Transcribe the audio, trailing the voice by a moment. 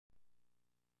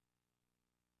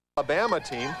Alabama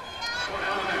team.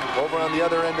 Over on the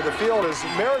other end of the field is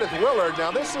Meredith Willard. Now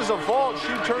this is a vault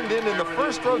she turned in the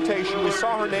first rotation. We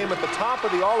saw her name at the top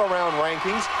of the all-around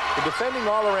rankings. The defending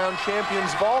all-around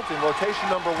champions vault in rotation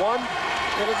number 1.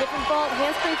 Little different vault,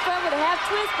 handspring front with a half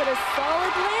twist, but a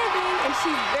solid landing, and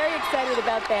she's very excited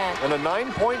about that. And a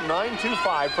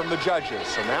 9.925 from the judges.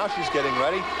 So now she's getting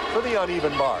ready for the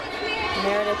uneven bar.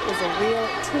 Meredith is a real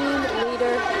team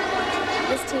leader.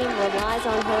 This team relies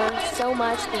on her so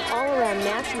much, the all-around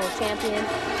national champion.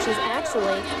 She's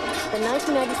actually the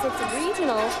 1996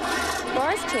 regional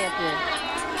bars champion.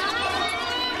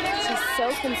 She's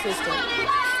so consistent.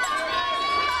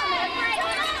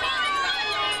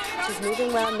 She's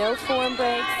moving well, no form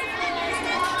breaks.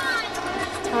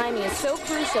 Timing is so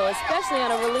crucial, especially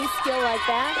on a release skill like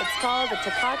that. It's called the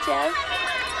Takachev.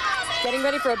 Getting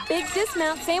ready for a big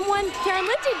dismount. Same one Karen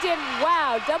Lynchey did.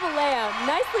 Wow, double layout.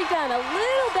 Nicely done. A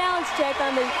little balance check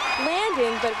on the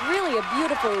landing, but really a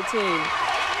beautiful routine.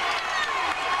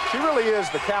 She really is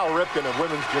the Cal Ripken of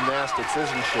women's gymnastics,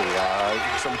 isn't she?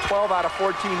 Some 12 out of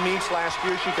 14 meets last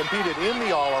year. She competed in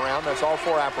the all-around. That's all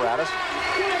 4 apparatus.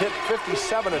 Hit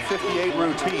 57 of 58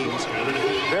 routines.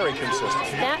 Very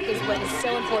consistent. That is what is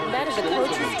so important. That is a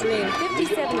coach's dream.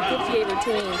 57 to 58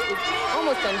 routines is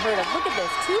almost unheard of. Look at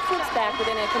this. 2 flips back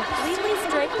within a completely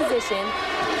straight position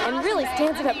and really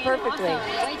stands it up perfectly.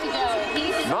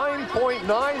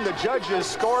 9.9 the judges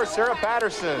score. Sarah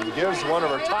Patterson gives one of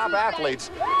her top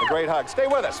athletes a great hug. Stay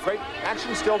with us. Great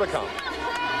action still to come.